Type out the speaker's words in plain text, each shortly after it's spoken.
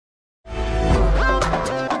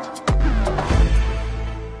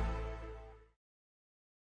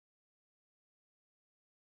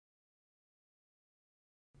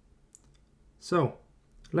So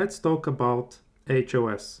let's talk about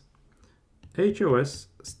HOS. HOS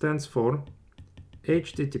stands for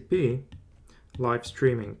HTTP live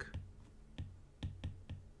streaming.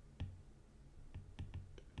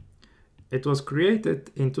 It was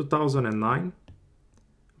created in 2009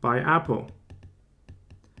 by Apple.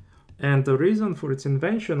 And the reason for its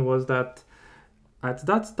invention was that at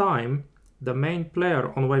that time, the main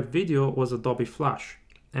player on web video was Adobe Flash.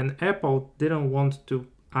 And Apple didn't want to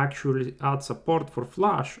actually add support for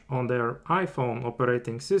Flash on their iPhone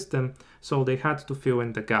operating system, so they had to fill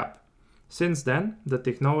in the gap. Since then, the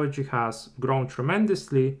technology has grown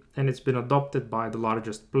tremendously and it's been adopted by the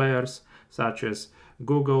largest players such as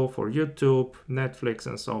Google for YouTube, Netflix,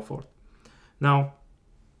 and so forth. Now,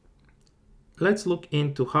 let's look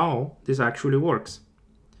into how this actually works.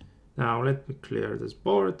 Now, let me clear this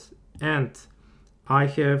board, and I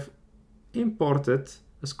have imported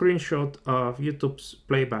a screenshot of YouTube's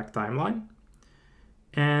playback timeline,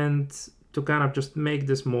 and to kind of just make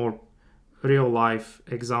this more real life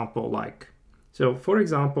example like. So for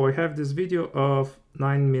example, I have this video of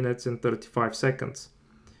 9 minutes and 35 seconds.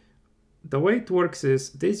 The way it works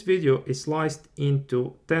is this video is sliced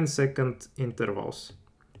into 10-second intervals.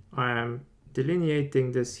 I am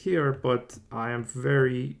delineating this here, but I am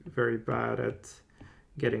very bad at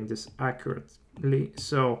getting this accurately.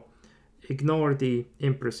 So ignore the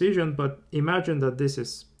imprecision, but imagine that this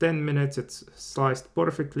is 10 minutes, it's sliced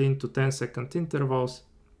perfectly into 10-second intervals.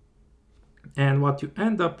 And what you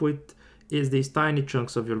end up with is these tiny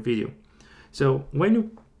chunks of your video. So when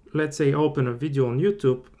you, let's say, open a video on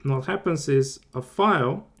YouTube, what happens is a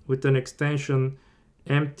file with an extension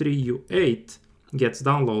M3U8 gets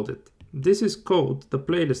downloaded. This is called the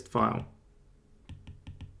playlist file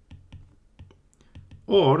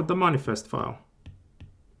or the manifest file.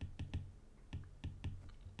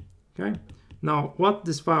 Okay. Now, what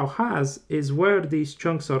this file has is where these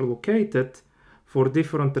chunks are located for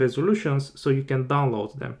different resolutions, so you can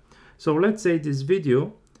download them. So let's say this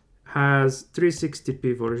video has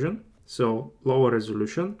 360p version, so lower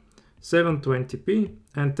resolution, 720p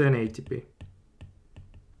and 1080p.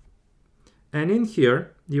 And in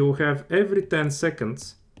here, you will have every 10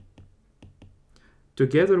 seconds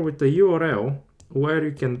together with the URL where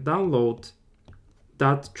you can download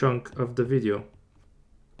that chunk of the video.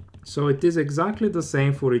 So it is exactly the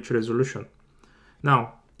same for each resolution.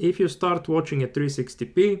 Now, if you start watching at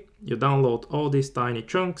 360p, you download all these tiny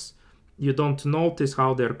chunks. You don't notice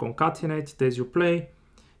how they're concatenated as you play.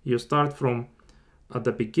 You start from at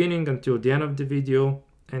the beginning until the end of the video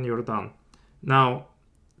and you're done. Now,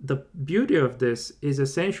 the beauty of this is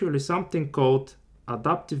essentially something called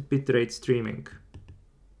adaptive bitrate streaming.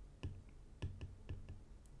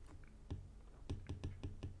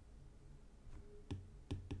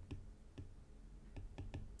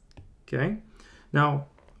 Okay, now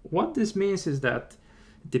what this means is that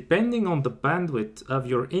depending on the bandwidth of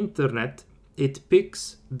your internet, it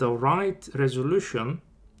picks the right resolution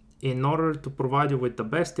in order to provide you with the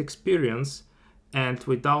best experience and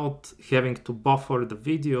without having to buffer the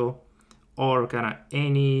video or kind of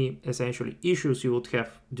any essentially issues you would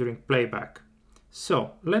have during playback.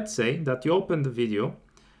 So let's say that you open the video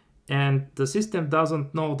and the system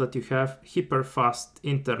doesn't know that you have hyper fast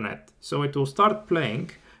internet. So it will start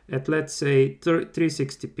playing at, let's say,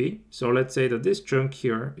 360p. So let's say that this chunk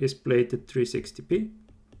here is played at 360p.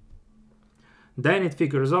 Then it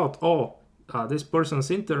figures out, oh, this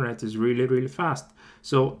person's internet is really fast.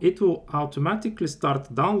 So it will automatically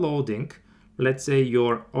start downloading, let's say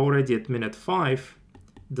you're already at minute 5,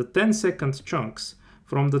 the 10-second chunks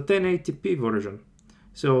from the 1080p version.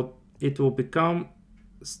 So it will become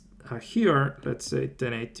here, let's say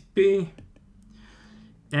 1080p,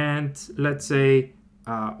 and let's say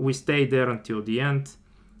we stay there until the end.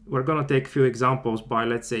 We're gonna take a few examples by,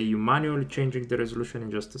 let's say, you manually changing the resolution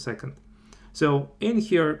in just a second. So in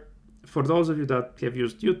here, for those of you that have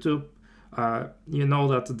used YouTube, you know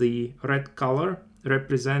that the red color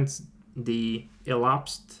represents the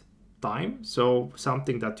elapsed time, so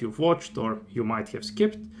something that you've watched or you might have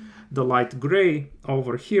skipped. The light gray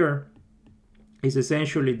over here is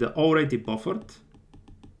essentially the already buffered,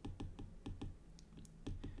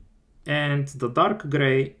 and the dark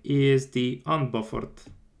gray is the unbuffered.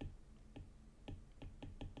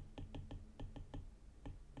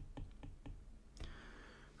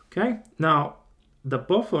 Okay, now the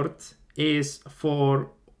buffered is for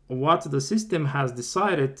what the system has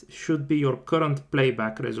decided should be your current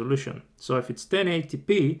playback resolution. So if it's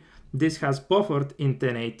 1080p, this has buffered in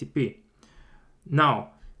 1080p. Now,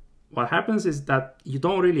 what happens is that you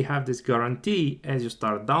don't really have this guarantee as you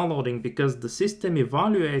start downloading because the system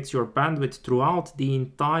evaluates your bandwidth throughout the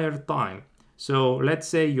entire time. So let's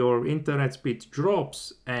say your internet speed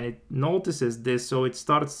drops and it notices this, so it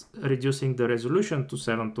starts reducing the resolution to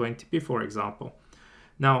 720p, for example.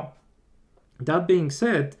 Now, that being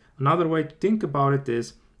said, another way to think about it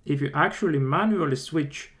is if you actually manually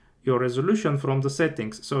switch your resolution from the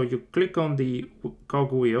settings. So you click on the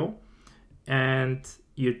cogwheel and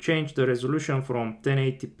you change the resolution from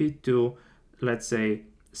 1080p to, let's say,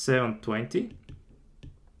 720.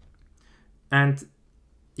 And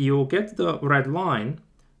you'll get the red line,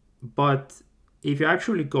 but if you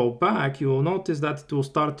actually go back, you will notice that it will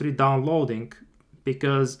start re-downloading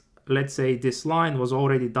because, let's say, this line was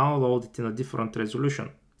already downloaded in a different resolution.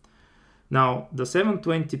 Now, the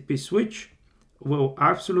 720p switch will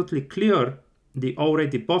absolutely clear the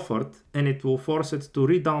already buffered, and it will force it to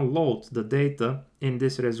re-download the data in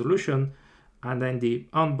this resolution. And then the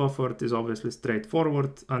unbuffered is obviously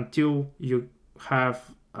straightforward until you have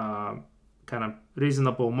kind of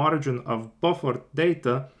reasonable margin of buffered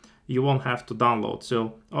data, you won't have to download.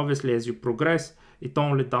 So obviously as you progress, it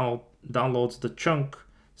only downloads the chunk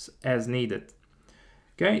as needed.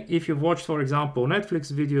 Okay, if you've watched, for example,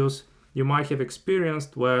 Netflix videos, you might have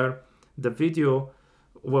experienced where the video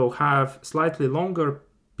will have slightly longer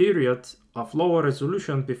period of lower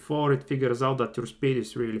resolution before it figures out that your speed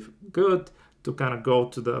is really good to kind of go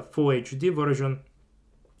to the full HD version,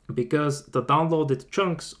 because the downloaded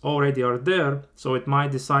chunks already are there. So it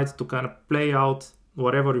might decide to kind of play out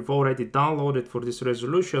whatever you've already downloaded for this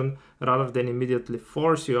resolution rather than immediately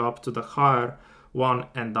force you up to the higher one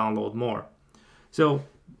and download more. So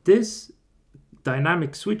this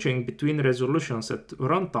dynamic switching between resolutions at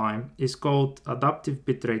runtime is called adaptive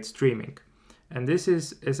bitrate streaming. And this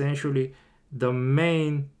is essentially the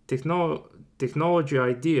main technology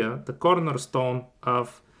idea, the cornerstone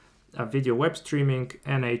of video web streaming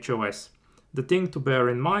and HOS. The thing to bear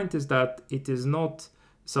in mind is that it is not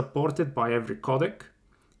supported by every codec,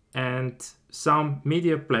 and some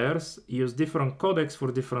media players use different codecs for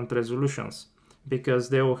different resolutions because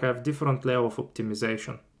they will have different level of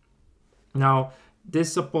optimization. Now,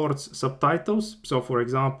 this supports subtitles. So for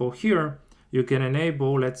example, here you can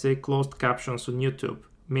enable, let's say, closed captions on YouTube.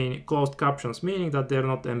 Closed captions meaning that they're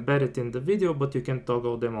not embedded in the video, but you can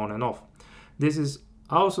toggle them on and off. This is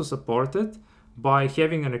also supported by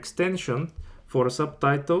having an extension for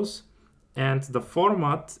subtitles, and the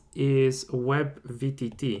format is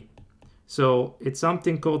WebVTT. So it's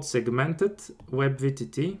something called segmented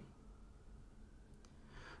WebVTT.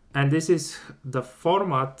 And this is the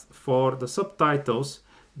format for the subtitles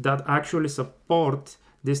that actually support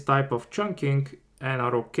this type of chunking and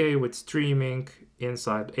are okay with streaming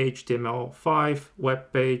inside HTML5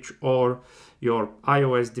 web page or your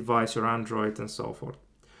iOS device or Android and so forth.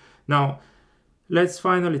 Now, let's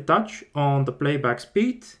finally touch on the playback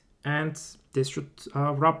speed, and this should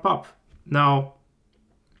wrap up. Now,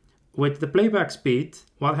 with the playback speed,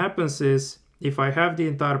 what happens is if I have the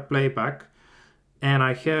entire playback and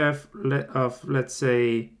I have, let's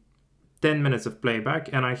say, 10 minutes of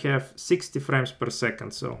playback and I have 60 frames per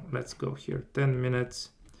second. So let's go here, 10 minutes,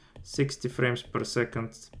 60 frames per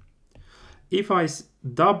second. If I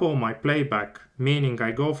double my playback, meaning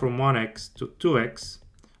I go from 1x to 2x,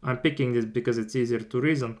 I'm picking this because it's easier to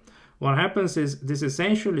reason. What happens is this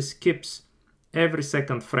essentially skips every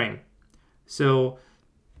second frame. So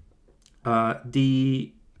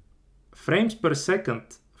the frames per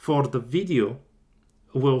second for the video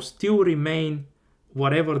will still remain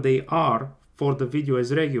whatever they are for the video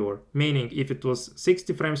as regular, meaning if it was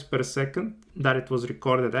 60 frames per second that it was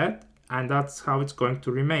recorded at, and that's how it's going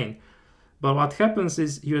to remain. But what happens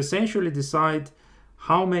is you essentially decide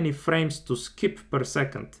how many frames to skip per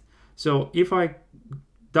second. So if I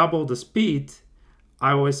double the speed,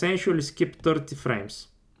 I will essentially skip 30 frames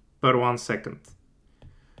per 1 second.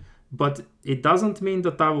 But it doesn't mean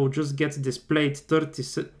that I will just get displayed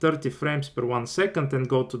 30 frames per 1 second and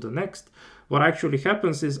go to the next. What actually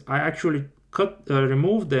happens is I actually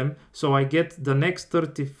remove them, so I get the next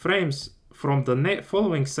 30 frames from the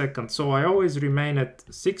following second. So I always remain at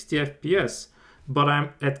 60 FPS, but I'm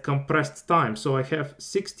at compressed time. So I have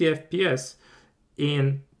 60 FPS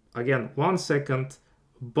in, again, 1 second,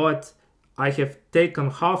 but I have taken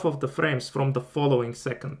half of the frames from the following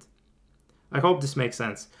second. I hope this makes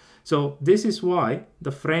sense. So this is why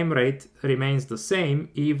the frame rate remains the same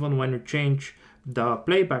even when you change the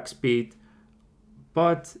playback speed.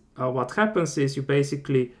 But what happens is you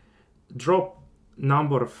basically drop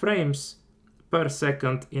number of frames per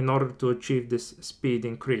second in order to achieve this speed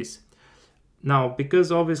increase. Now,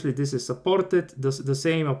 because obviously this is supported, the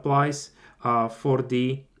same applies for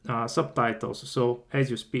the subtitles. So as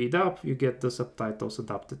you speed up, you get the subtitles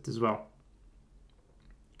adapted as well.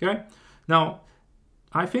 Okay. Now,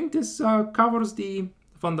 I think this covers the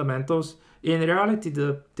fundamentals. In reality, the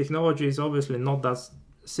technology is obviously not that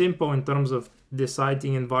simple in terms of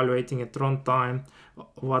deciding and evaluating at runtime,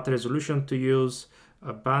 what resolution to use,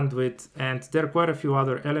 bandwidth, and there are quite a few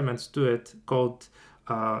other elements to it called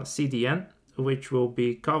CDN, which will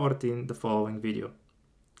be covered in the following video.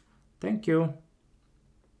 Thank you.